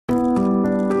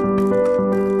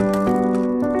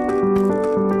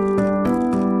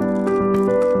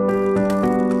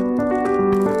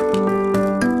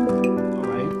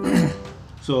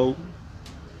So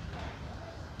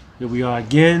here we are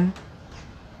again,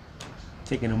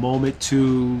 taking a moment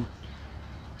to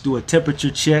do a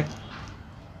temperature check.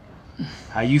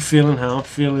 How you feeling? How I'm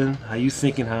feeling? How you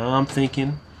thinking? How I'm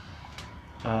thinking?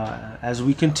 As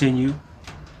we continue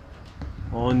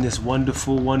on this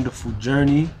wonderful, wonderful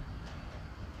journey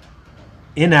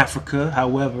in Africa.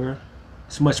 However,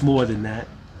 it's much more than that.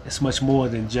 It's much more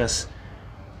than just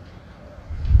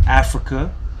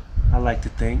Africa, I like to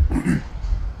think.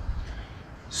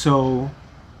 So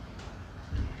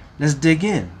let's dig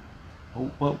in.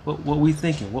 What we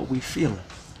thinking? What we feeling?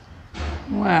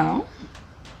 Well,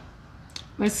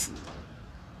 let's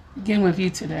begin with you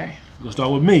today. We'll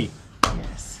start with me.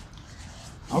 Yes.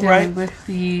 All right. With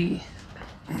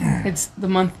it's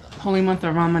the holy month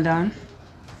of Ramadan.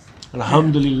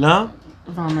 Alhamdulillah.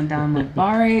 Ramadan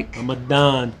Mubarak.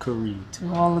 Ramadan Kareem.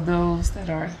 To all of those that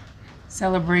are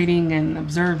celebrating and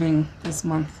observing this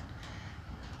month.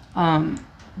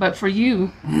 But for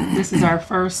you, this is our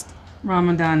first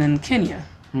Ramadan in Kenya.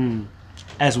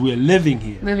 As we're living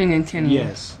here. Living in Kenya.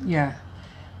 Yes. Yeah.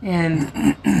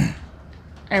 And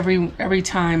every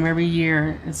time, every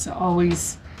year, it's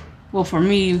always, well, for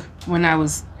me, when I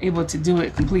was able to do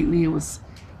it completely, it was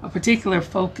a particular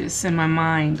focus in my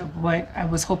mind of what I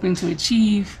was hoping to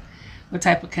achieve, what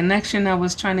type of connection I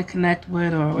was trying to connect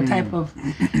with, or what type of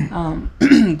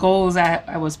goals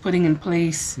I was putting in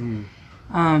place,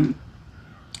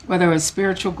 whether it was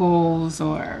spiritual goals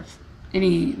or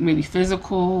any maybe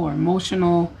physical or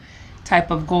emotional type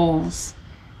of goals.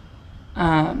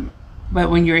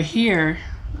 But when you're here,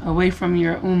 away from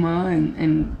your ummah,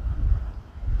 and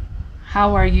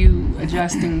how are you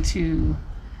adjusting to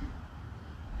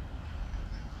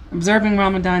observing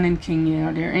Ramadan in Kenya?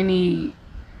 Are there any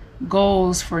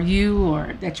goals for you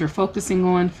or that you're focusing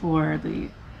on for the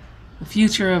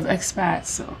future of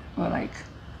expats? Or like?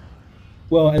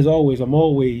 Well, as always, I'm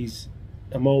always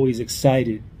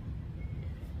excited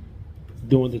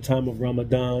during the time of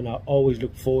Ramadan. I always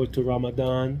look forward to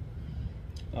Ramadan.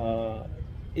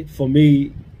 For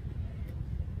me,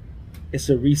 it's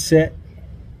a reset.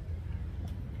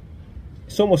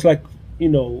 It's almost like, a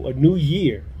new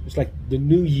year. It's like the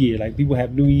new year. Like people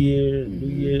have New Year, New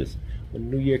Year's. When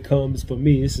New Year comes, for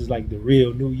me, this is like the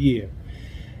real New Year.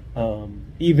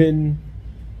 Even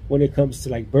when it comes to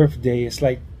like birthday, it's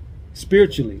like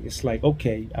spiritually, it's like,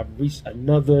 okay, I've reached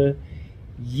another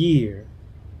year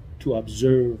to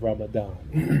observe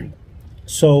Ramadan.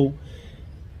 So,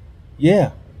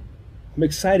 yeah, I'm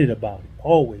excited about it.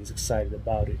 Always excited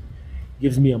about it.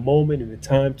 Gives me a moment and a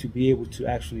time to be able to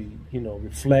actually,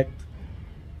 reflect,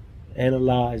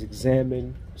 analyze,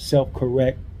 examine,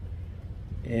 self-correct,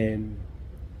 and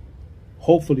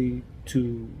hopefully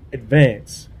to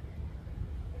advance.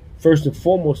 First and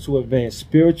foremost, to advance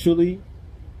spiritually,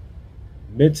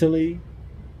 mentally.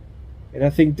 And I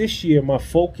think this year my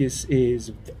focus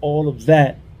is all of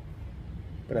that.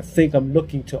 But I think I'm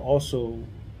looking to also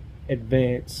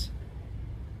advance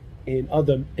in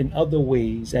other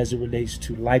ways as it relates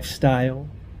to lifestyle,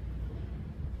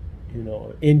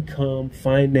 income,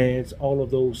 finance, all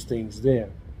of those things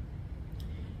there.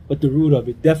 But the root of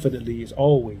it definitely is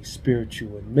always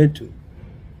spiritual and mental.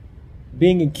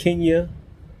 Being in Kenya,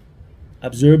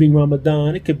 observing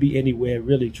Ramadan, it could be anywhere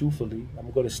really, truthfully.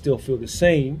 I'm going to still feel the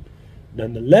same.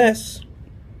 Nonetheless,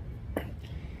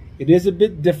 it is a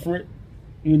bit different,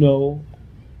 even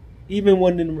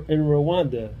when in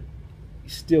Rwanda, you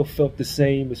still felt the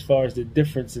same as far as the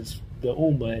differences, the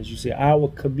ummah, as you say, our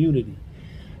community,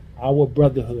 our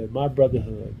brotherhood, my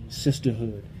brotherhood,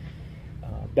 sisterhood,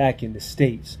 back in the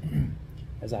States.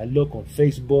 As I look on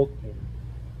Facebook and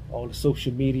all the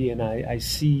social media, and I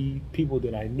see people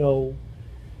that I know,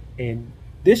 and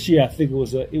this year I think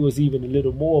it was even a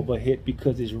little more of a hit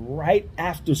because it's right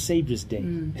after Savior's Day.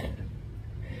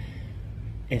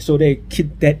 And so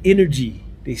that energy,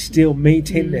 they still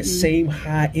maintain that same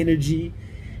high energy.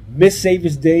 Miss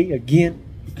Savior's Day again,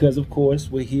 because of course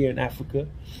we're here in Africa.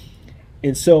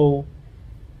 And so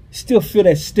still feel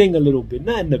that sting a little bit,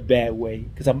 not in a bad way,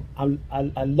 because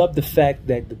I love the fact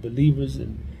that the believers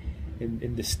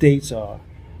in the States are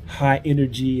high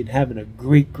energy and having a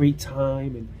great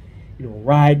time, and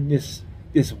riding this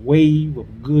wave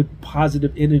of good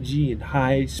positive energy and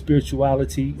high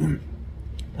spirituality.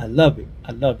 I love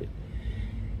it.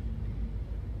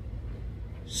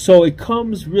 So it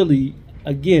comes really,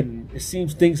 again, it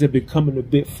seems things have been coming a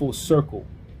bit full circle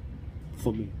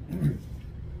for me.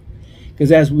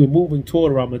 Because as we're moving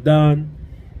toward Ramadan,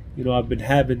 I've been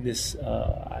having this,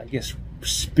 I guess,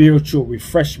 spiritual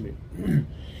refreshment and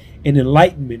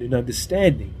enlightenment and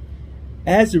understanding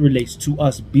as it relates to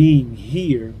us being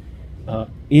here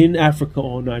in Africa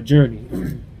on our journey.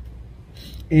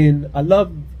 And I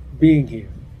love being here,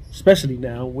 especially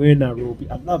now. We're in Nairobi.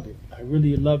 I love it. I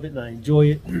really love it, and I enjoy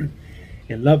it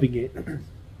and loving it.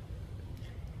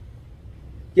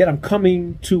 Yet I'm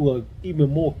coming to a even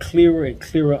more clearer and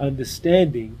clearer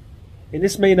understanding, and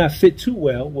this may not fit too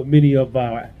well with many of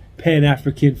our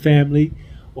Pan-African family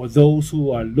or those who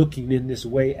are looking in this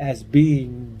way as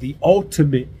being the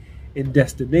ultimate in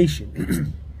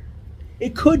destination.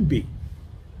 It could be.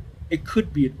 It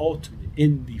could be an ultimate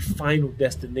in the final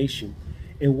destination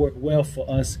and work well for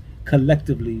us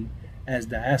collectively as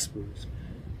diasporas.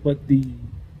 But the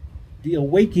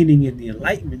awakening and the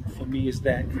enlightenment for me is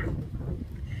that,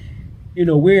 you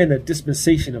know, we're in a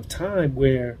dispensation of time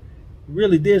where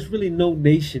really there's really no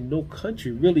nation, no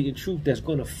country really in truth that's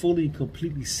going to fully,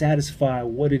 completely satisfy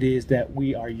what it is that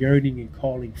we are yearning and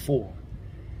calling for.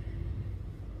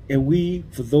 And we,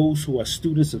 for those who are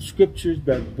students of scriptures,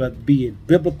 whether be it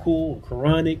biblical or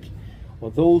Quranic,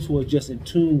 or those who are just in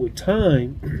tune with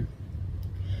time,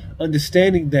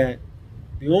 understanding that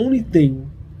the only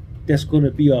thing that's going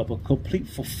to be of a complete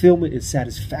fulfillment and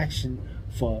satisfaction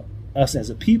for us as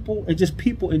a people and just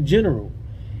people in general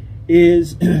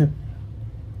is the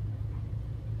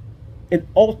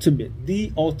ultimate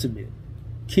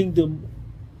kingdom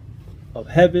of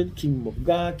heaven, kingdom of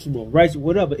God, kingdom of righteousness,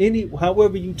 whatever,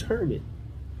 however you term it.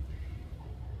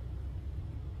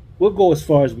 We'll go as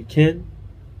far as we can.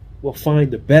 We'll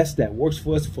find the best that works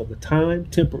for us for the time,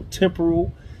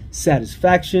 temporal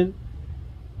satisfaction.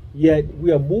 Yet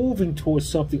we are moving towards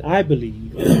something, I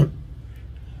believe,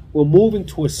 we're moving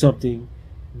towards something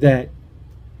that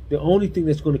the only thing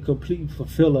that's going to completely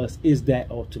fulfill us is that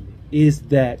ultimate, is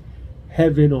that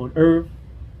heaven on earth,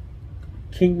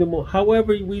 kingdom, or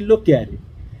however we look at it.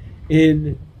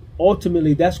 And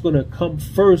ultimately that's going to come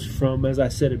first from, as I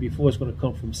said it before, it's going to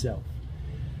come from self.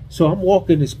 So I'm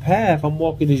walking this path, I'm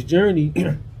walking this journey,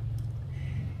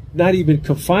 not even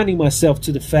confining myself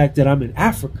to the fact that I'm in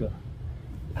Africa.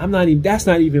 That's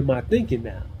not even my thinking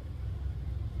now.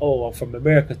 Oh, I'm from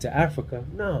America to Africa.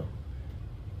 No.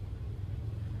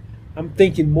 I'm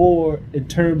thinking more in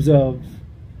terms of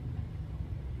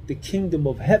the kingdom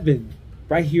of heaven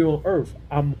right here on earth.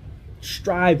 I'm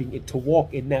striving to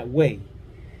walk in that way,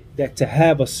 that to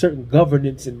have a certain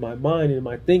governance in my mind and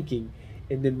my thinking,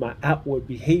 and then my outward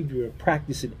behavior and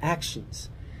practice and actions.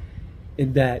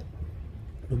 And that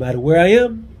no matter where I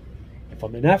am, if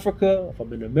I'm in Africa, if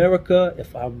I'm in America,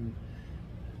 if I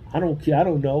don't care, I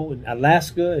don't know, in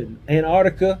Alaska and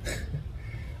Antarctica,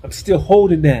 I'm still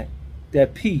holding that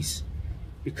peace,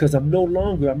 because I'm no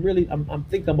longer, I'm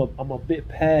a bit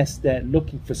past that,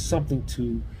 looking for something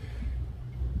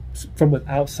from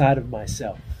outside of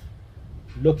myself,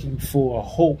 looking for a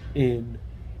hope in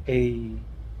a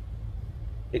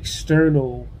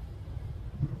external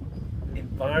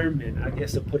environment, I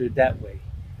guess, to put it that way,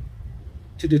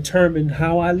 to determine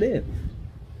how I live,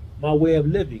 my way of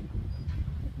living.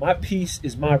 My peace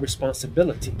is my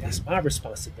responsibility. That's my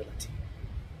responsibility.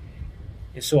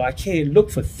 And so I can't look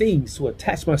for things, to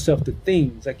attach myself to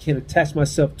things. I can't attach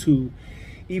myself to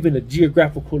even a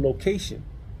geographical location.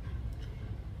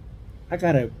 I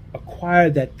got to acquire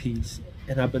that peace,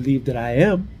 and I believe that I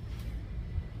am.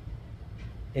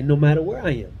 And no matter where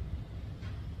I am.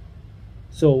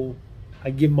 So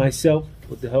I give myself,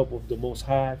 with the help of the Most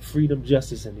High, freedom,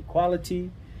 justice, and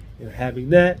equality. And having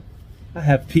that, I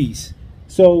have peace.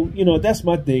 So, you know, that's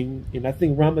my thing. And I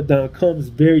think Ramadan comes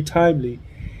very timely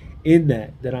in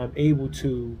that I'm able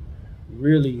to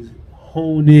really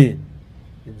hone in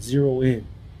and zero in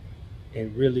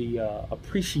and really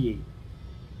appreciate,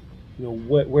 you know,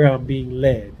 where I'm being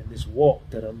led and this walk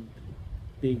that I'm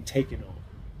being taken on.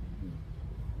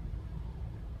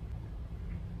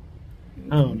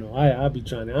 I don't know. I don't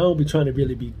be trying to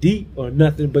really be deep or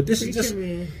nothing, but this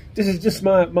is just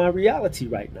my reality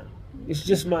right now. It's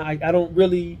just I don't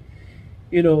really,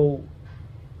 you know,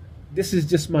 this is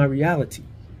just my reality.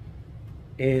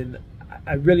 And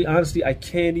I really, honestly, I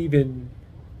can't even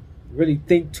really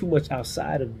think too much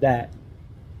outside of that.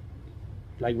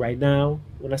 Like right now,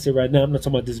 when I say right now, I'm not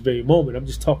talking about this very moment. I'm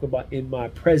just talking about in my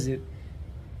present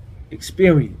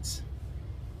experience.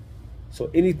 So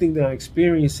anything that I'm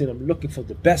experiencing, I'm looking for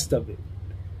the best of it.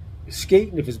 If it's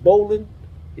skating, if it's bowling,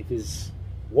 if it's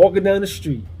walking down the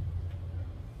street,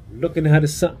 looking at how the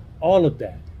sun, all of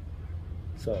that.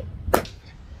 So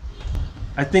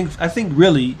I think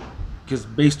really, because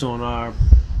based on our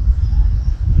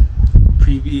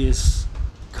previous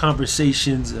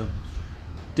conversations of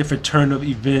different turn of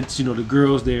events, you know, the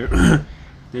girls, they're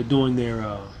doing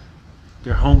their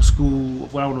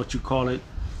homeschool, well, I don't know what you call it,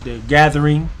 their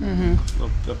gathering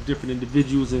of different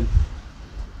individuals, and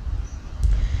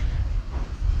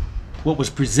what was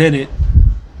presented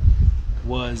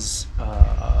was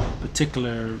a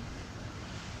particular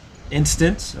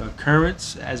instance,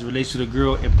 occurrence, as it relates to the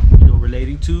girl,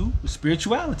 relating to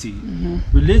spirituality,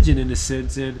 religion in a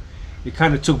sense, and it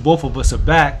kind of took both of us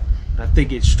aback. I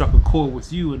think it struck a chord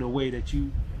with you in a way that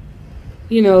you...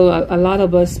 a lot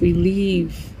of us, we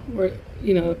leave, or,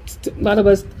 a lot of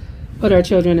us put our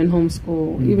children in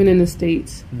homeschool, even in the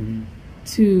States,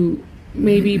 to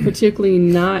maybe particularly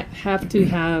not have to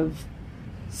have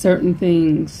certain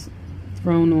things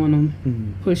thrown on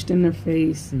them, pushed in their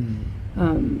face,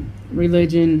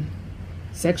 religion,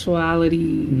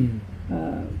 sexuality,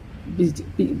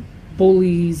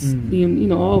 bullies,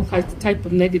 being, all type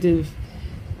of negative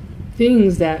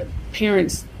things that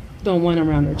parents don't want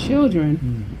around their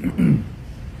children.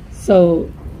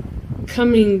 So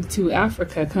coming to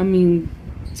Africa, coming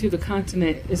to the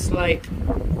continent, it's like,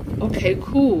 okay,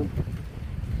 cool.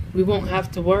 We won't have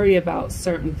to worry about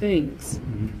certain things.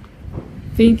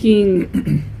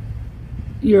 Thinking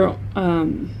you're,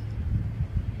 I'll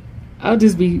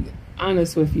just be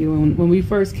honest with you. When we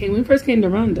first came to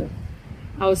Rwanda,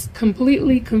 I was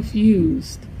completely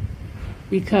confused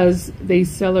because they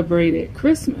celebrated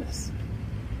Christmas.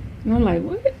 And I'm like,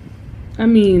 what? I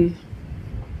mean,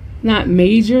 not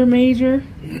major,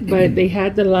 but they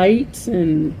had the lights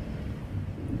and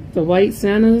the white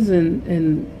Santas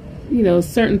and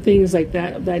certain things like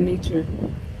that, of that nature.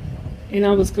 And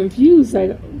I was confused,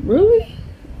 like, really?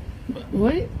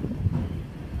 What?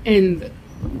 And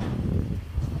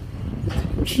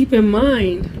keep in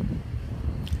mind,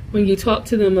 when you talk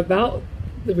to them about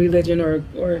the religion or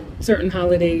certain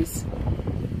holidays,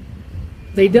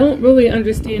 they don't really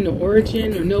understand the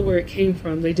origin or know where it came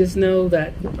from. They just know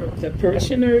that the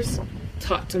parishioners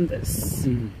taught them this.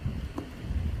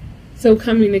 So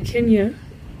coming to Kenya,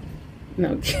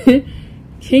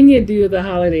 Kenya do the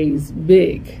holidays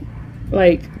big.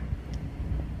 Like,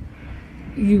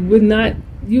 you would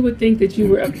think that you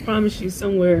were, I promise you,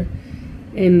 somewhere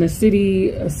in the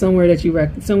city, somewhere that you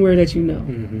know.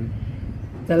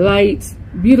 The lights,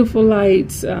 beautiful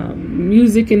lights,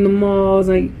 music in the malls,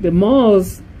 like the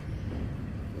malls,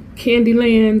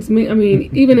 Candylands. I mean,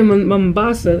 even in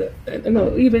Mombasa,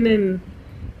 even in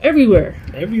everywhere.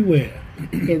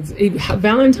 It's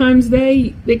Valentine's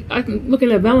Day. I'm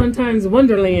looking at Valentine's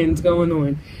Wonderlands going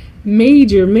on,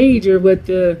 major with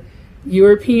the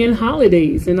European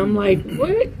holidays, and I'm like,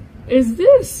 what is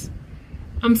this?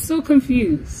 I'm so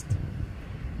confused.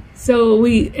 So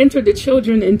we entered the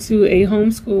children into a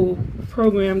homeschool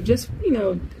program, just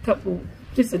a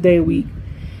day a week,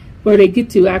 where they get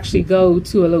to actually go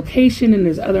to a location, and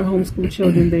there's other homeschool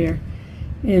children there,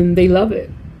 and they love it.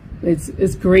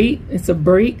 It's great. It's a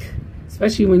break,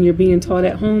 especially when you're being taught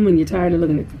at home and you're tired of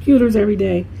looking at computers every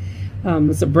day.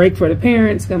 It's a break for the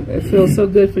parents. It feels so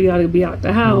good for y'all to be out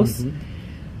the house.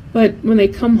 But when they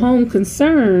come home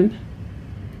concerned,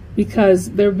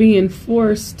 because they're being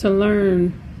forced to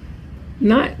learn,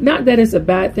 not that it's a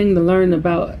bad thing to learn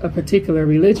about a particular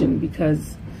religion,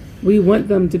 because we want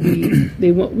them to be,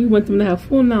 we want them to have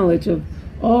full knowledge of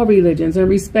all religions and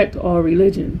respect all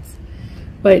religions.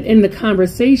 But in the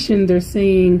conversation, they're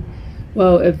saying,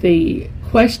 well, if they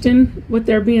question what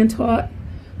they're being taught,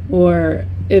 or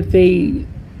if they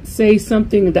say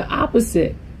something the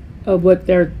opposite of what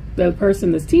the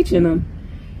person is teaching them,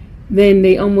 then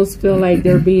they almost feel like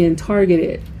they're being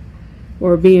targeted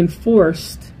or being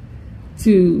forced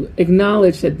to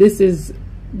acknowledge that this is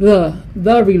the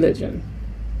religion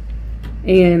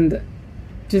and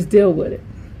just deal with it.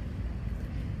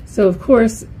 So of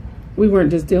course we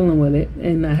weren't just dealing with it,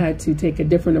 and I had to take a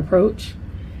different approach.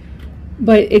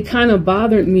 But it kind of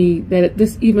bothered me that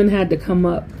this even had to come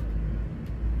up,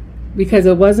 because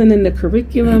it wasn't in the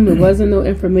curriculum. It wasn't no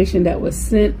information that was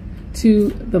sent to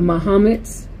the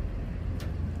Mohammeds.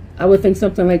 I would think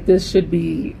something like this should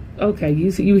be, okay,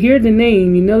 you hear the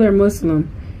name, you know they're Muslim,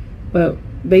 but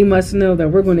they must know that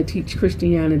we're going to teach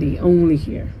Christianity only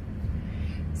here.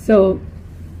 So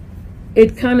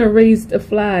it kind of raised a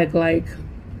flag, like,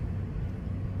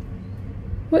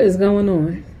 what is going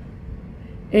on?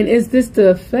 And is this the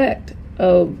effect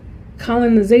of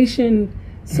colonization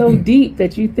so deep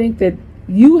that you think that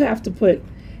you have to put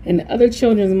in other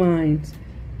children's minds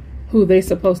who they're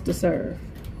supposed to serve,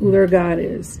 who their God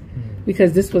is,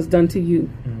 because this was done to you?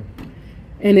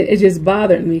 And it just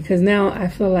bothered me, because now I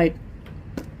feel like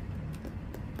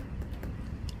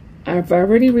I've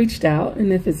already reached out,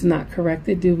 and if it's not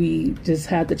corrected, do we just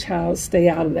have the child stay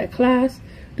out of that class?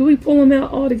 Do we pull them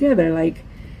out altogether? Like,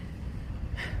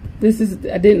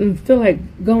 I didn't feel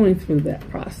like going through that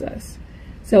process.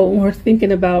 So when we're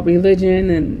thinking about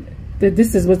religion, and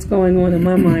this is what's going on in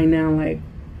my mind now, like,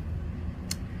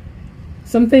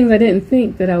 some things I didn't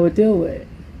think that I would deal with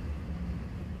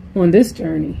on this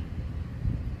journey.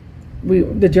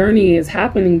 The journey is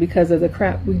happening because of the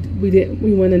crap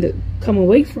we wanted to come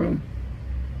away from.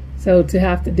 So to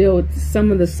have to deal with some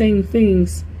of the same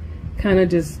things kind of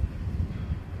just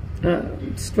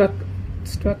struck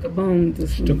a bone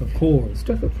this week. Struck a chord.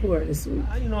 Struck a chord this week.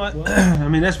 You know what? I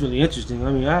mean, that's really interesting.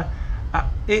 I mean,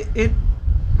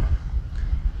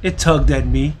 it tugged at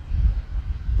me,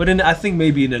 but I think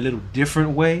maybe in a little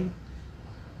different way.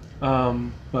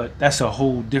 But that's a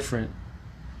whole different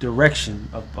direction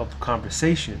of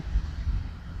conversation.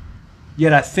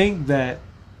 Yet I think that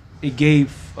it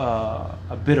gave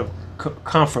a bit of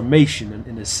confirmation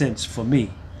in a sense for me,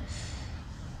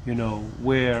 you know,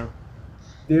 where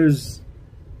there's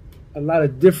a lot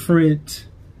of different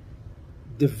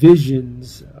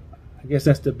divisions. I guess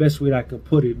that's the best way that I can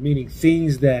put it, meaning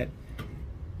things that,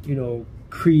 you know,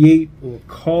 create or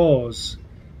cause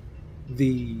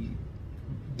the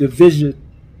division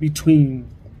between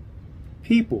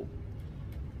people.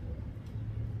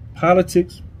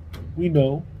 Politics, we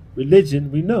know.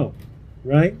 Religion, we know,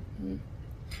 right? Mm-hmm.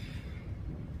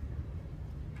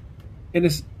 And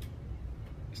it's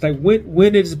like,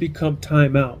 when does it become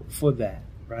time out for that,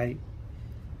 right?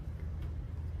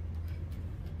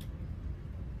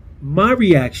 My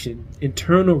reaction,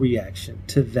 internal reaction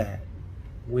to that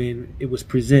when it was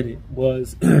presented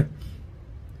was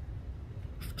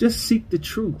just seek the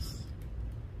truth.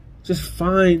 Just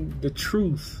find the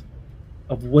truth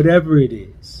of whatever it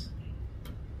is.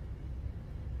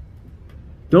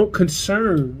 Don't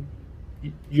concern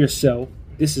yourself.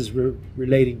 This is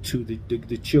relating to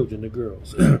the children, the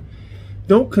girls.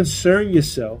 Don't concern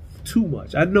yourself too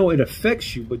much. I know it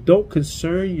affects you, but don't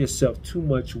concern yourself too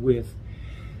much with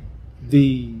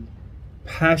the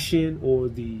passion or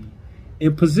the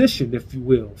imposition, if you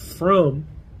will, from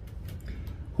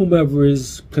whomever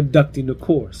is conducting the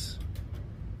course.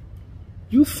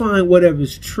 You find whatever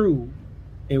is true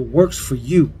and works for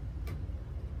you.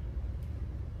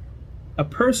 A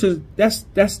person, that's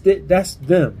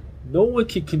them. No one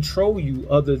can control you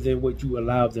other than what you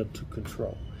allow them to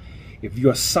control. If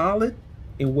you're solid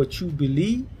in what you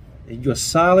believe, and you're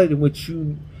solid in what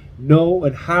you know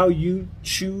and how you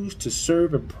choose to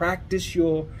serve and practice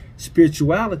your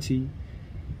spirituality,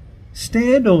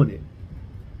 stand on it.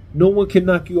 No one can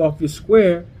knock you off your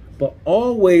square, but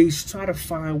always try to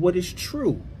find what is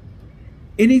true.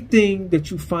 Anything that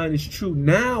you find is true.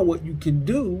 Now what you can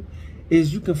do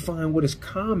is you can find what is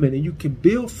common and you can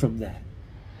build from that.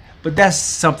 But that's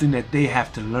something that they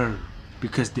have to learn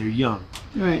because they're young.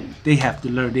 Right. They have to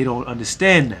learn. They don't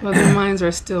understand that. Well, their minds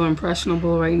are still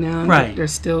impressionable right now. Right. They're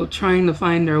still trying to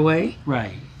find their way.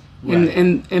 Right.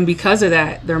 And because of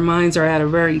that, their minds are at a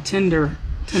very tender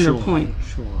point.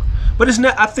 Sure. But it's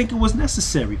not. I think it was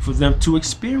necessary for them to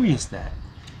experience that.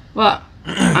 Well,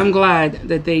 I'm glad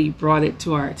that they brought it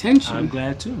to our attention. I'm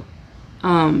glad too.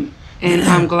 And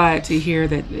I'm glad to hear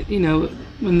that, you know,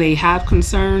 when they have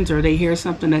concerns or they hear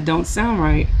something that don't sound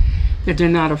right, that they're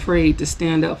not afraid to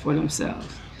stand up for themselves.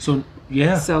 So,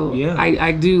 yeah. So, yeah.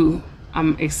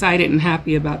 I'm excited and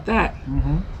happy about that.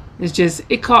 Mm-hmm. It's just,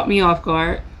 it caught me off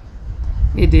guard.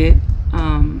 It did.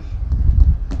 I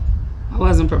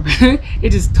wasn't prepared.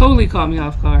 It just totally caught me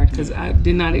off guard because I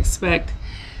did not expect,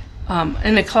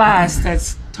 in a class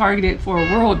that's targeted for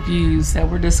worldviews, that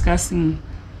we're discussing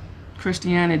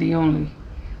Christianity only.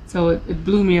 So it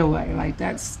blew me away. Like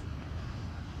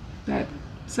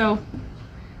so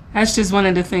that's just one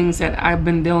of the things that I've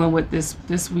been dealing with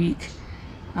this week,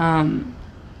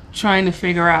 trying to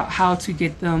figure out how to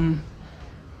get them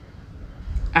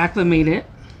acclimated,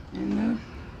 and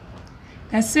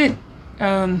that's it.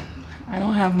 I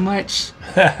don't have much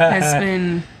that's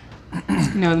been,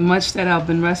 you know, much that I've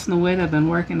been wrestling with. I've been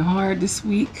working hard this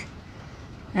week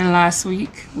and last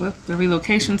week with the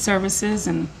relocation services,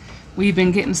 and we've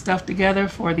been getting stuff together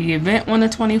for the event on the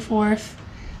 24th,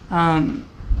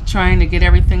 trying to get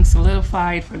everything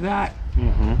solidified for that.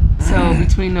 Mm-hmm. So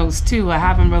between those two, I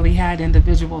haven't really had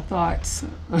individual thoughts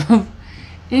of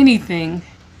anything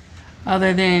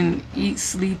other than eat,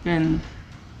 sleep, and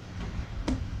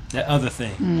that other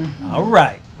thing. Mm-hmm. All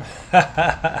right.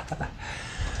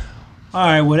 All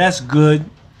right, well, that's good.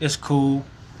 It's cool.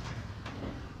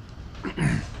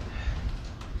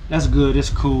 That's good. It's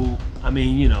cool. I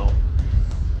mean, you know,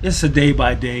 it's a day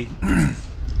by day.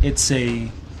 It's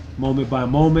a moment by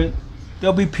moment.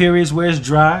 There'll be periods where it's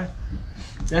dry.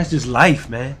 That's just life,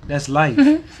 man. That's life.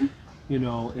 You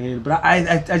know, but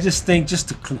I just think, just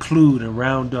to conclude and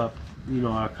round up, you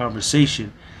know, our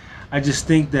conversation, I just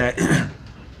think that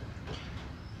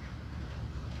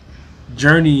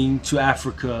journeying to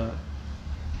Africa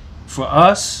for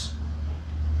us,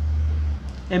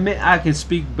 and I can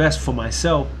speak best for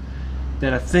myself,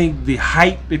 that I think the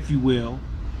hype, if you will,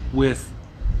 with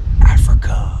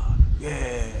Africa,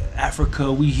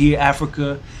 Africa, we hear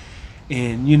Africa,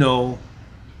 and I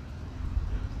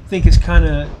think it's kind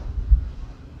of,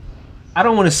 I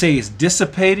don't want to say it's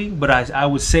dissipating, but I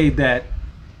would say that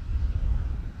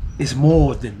it's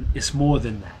more than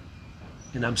that,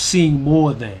 and I'm seeing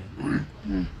more than.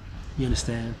 You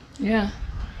understand? Yeah,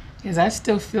 because I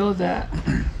still feel that.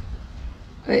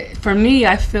 For me,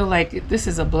 I feel like this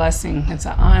is a blessing. It's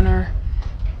an honor.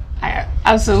 I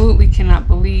absolutely cannot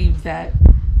believe that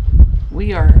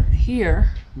we are here.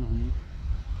 Mm-hmm.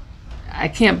 I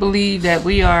can't believe that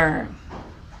we are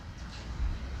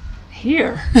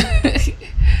here.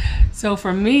 So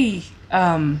for me,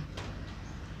 I'm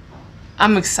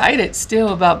excited still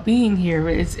about being here.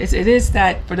 It is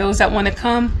that for those that want to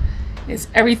come, it's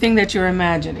everything that you're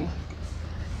imagining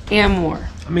and more.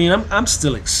 I mean, I'm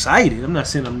still excited. I'm not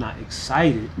saying I'm not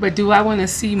excited. But do I want to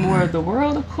see more of the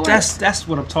world? Of course. That's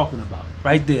what I'm talking about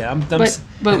right there. But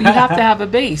you have to have a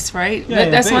base, right? Yeah,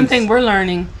 that's base. One thing we're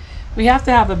learning. We have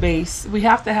to have a base. We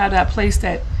have to have that place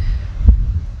that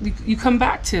you come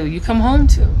back to, you come home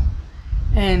to.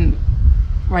 And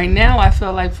right now, I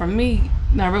feel like for me,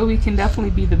 Nairobi can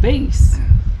definitely be the base.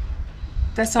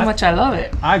 That's how much I love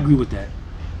it. I agree with that.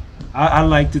 I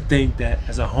like to think that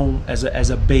as a home, as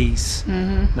a base,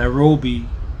 Nairobi.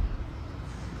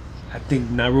 I think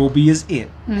Nairobi is it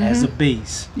as a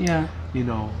base. Yeah.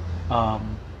 But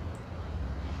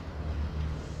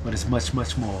it's much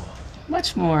more.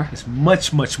 Much more. It's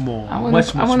much more. I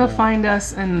want to find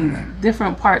us in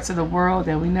different parts of the world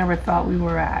that we never thought we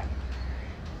were at.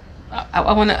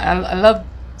 I love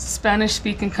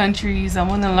Spanish-speaking countries. I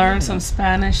want to learn some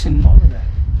Spanish and all of that.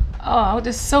 Oh,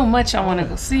 there's so much I want to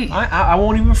go see. I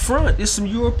won't even front. There's some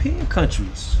European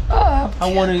countries. Oh,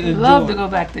 I want to love to go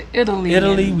back to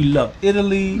Italy. We love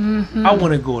Italy. I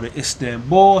want to go to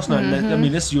Istanbul. It's not. I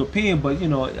mean, it's European, but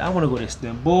I want to go to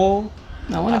Istanbul.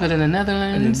 I want to go to the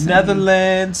Netherlands.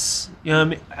 You know what I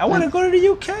mean? I want to go to the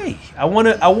UK. I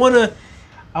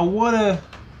want to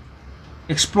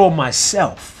explore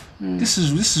myself. This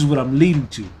is what I'm leading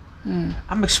to.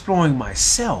 I'm exploring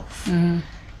myself.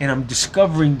 And I'm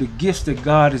discovering the gifts that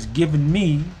God has given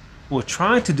me, or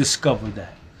trying to discover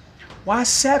that. Why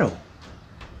settle?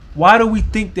 Why do we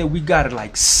think that we gotta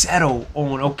like settle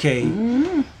on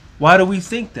Why do we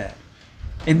think that?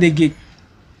 And they get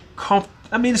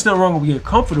I mean, it's not wrong with being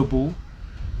comfortable,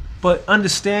 but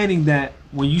understanding that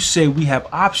when you say we have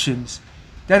options,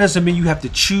 that doesn't mean you have to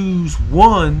choose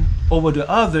one over the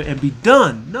other and be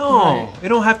done. No, It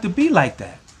don't have to be like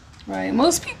that. Right.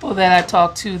 Most people that I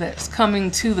talk to that's coming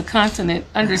to the continent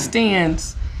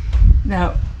understands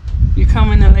that you're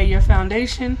coming to lay your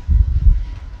foundation,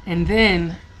 and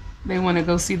then they want to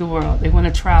go see the world. They want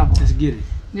to travel. Just get it.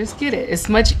 Just get it. It's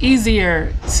much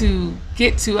easier to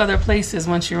get to other places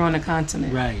once you're on a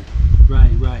continent. Right.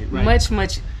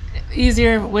 Much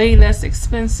easier, way less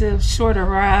expensive, shorter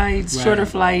rides, shorter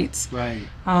flights. Right.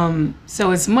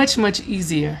 So it's much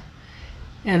easier.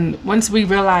 And once we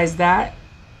realize that,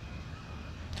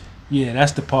 yeah,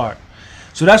 that's the part.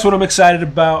 So that's what I'm excited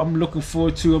about. I'm looking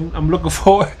forward to. I'm looking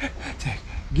forward to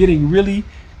getting really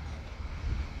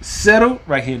settled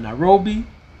right here in Nairobi,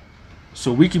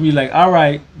 so we can be like, all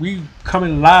right, we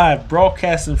coming live,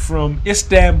 broadcasting from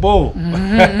Istanbul,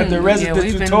 the residential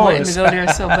we've been tourist. wanting to go there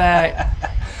so bad.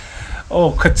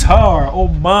 Oh, Qatar,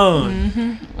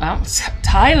 Oman,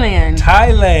 Thailand,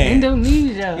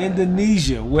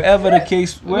 Indonesia, wherever the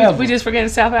case, wherever. We just forgetting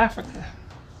South Africa.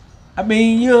 I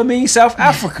mean, you know what I mean? South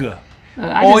Africa.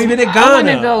 Even in Ghana. I want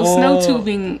to go snow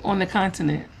tubing on the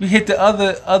continent. We hit the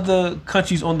other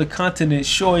countries on the continent,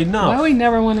 sure enough. Why we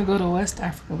never want to go to West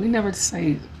Africa? We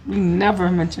never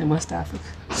mention West Africa.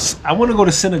 I want to go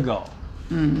to Senegal.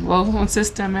 Well, when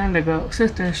Sister Amanda go,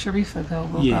 Sister Sharifa go,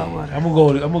 we'll go with her. I'm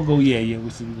gonna go. Yeah.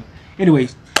 Anyway,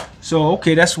 so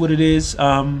that's what it is.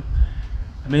 I mean,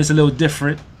 it's a little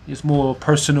different. It's more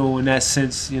personal in that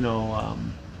sense, It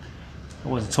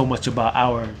wasn't so much about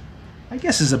I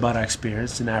guess it's about our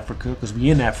experience in Africa, because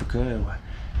we're in Africa, and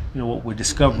what we're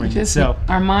discovering itself.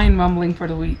 Our mind mumbling for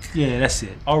the week. Yeah, that's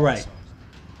it. All right.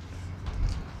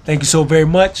 Thank you so very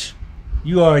much.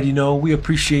 You already know, we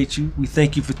appreciate you. We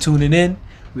thank you for tuning in.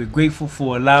 We're grateful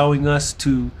for allowing us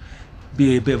to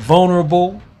be a bit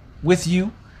vulnerable with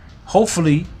you.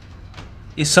 Hopefully,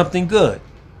 it's something good.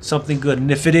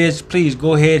 And if it is, please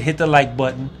go ahead, hit the like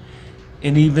button.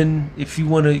 And even if you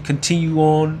want to continue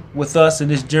on with us in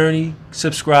this journey,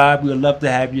 subscribe. We would love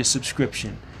to have your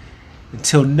subscription.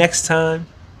 Until next time,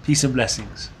 peace and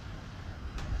blessings.